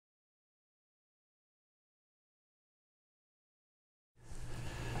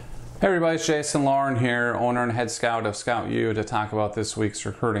Hey everybody, it's Jason Lauren here, owner and head scout of ScoutU, to talk about this week's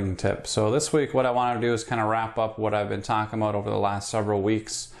recruiting tip. So this week what I want to do is kind of wrap up what I've been talking about over the last several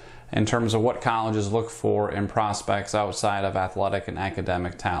weeks in terms of what colleges look for in prospects outside of athletic and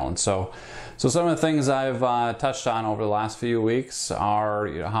academic talent. So some of the things I've touched on over the last few weeks are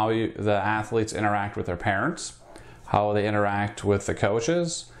how the athletes interact with their parents, how they interact with the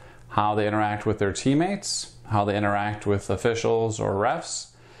coaches, how they interact with their teammates, how they interact with officials or refs,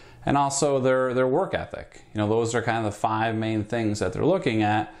 and also their work ethic. Those are kind of the five main things that they're looking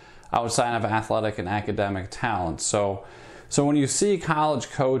at outside of athletic and academic talent. So when you see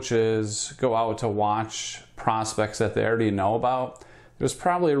college coaches go out to watch prospects that they already know about, there's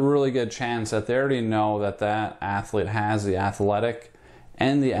probably a really good chance that they already know that that athlete has the athletic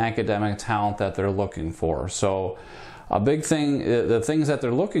and the academic talent that they're looking for. So a big thing, the things that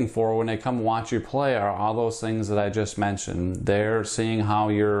they're looking for when they come watch you play are all those things that I just mentioned. They're seeing how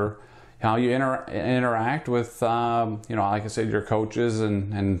you interact with, like I said, your coaches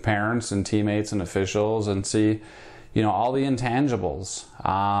and parents and teammates and officials, and see, all the intangibles.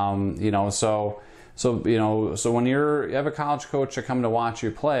 So when you have a college coach to come to watch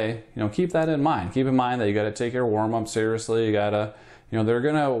you play, keep that in mind. Keep in mind that you got to take your warm up seriously. You got to, they're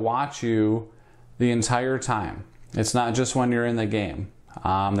gonna watch you the entire time. It's not just when you're in the game.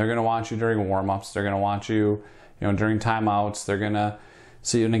 They're going to watch you during warm-ups. They're going to watch you, during timeouts. They're going to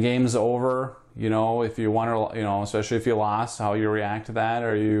see when the game's over, if you won or, especially if you lost, how you react to that.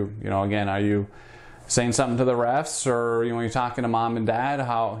 Are you, again, are you saying something to the refs, or, when you're talking to mom and dad,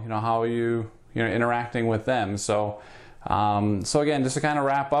 how are you, interacting with them? So again, just to kind of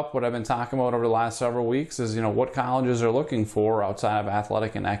wrap up what I've been talking about over the last several weeks is, what colleges are looking for outside of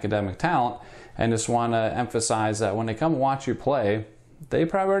athletic and academic talent. And just want to emphasize that when they come watch you play, they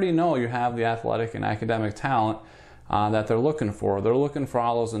probably already know you have the athletic and academic talent that they're looking for. They're looking for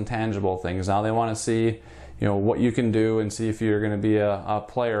all those intangible things. Now they want to see, what you can do, and see if you're going to be a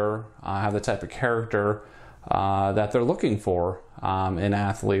player, have the type of character that they're looking for in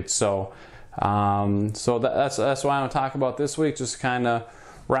athletes. So that's what I want to talk about this week. Just kind of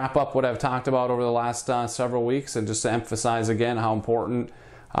wrap up what I've talked about over the last several weeks, and just to emphasize again how important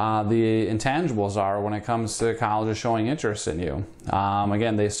the intangibles are when it comes to colleges showing interest in you.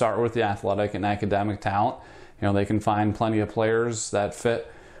 Again, they start with the athletic and academic talent. They can find plenty of players that fit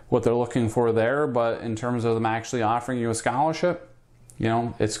what they're looking for there, but in terms of them actually offering you a scholarship,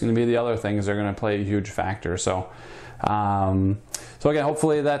 it's going to be the other things that are going to play a huge factor. So again,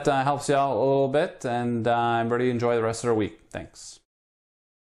 hopefully that helps you out a little bit, and everybody enjoy the rest of their week. Thanks.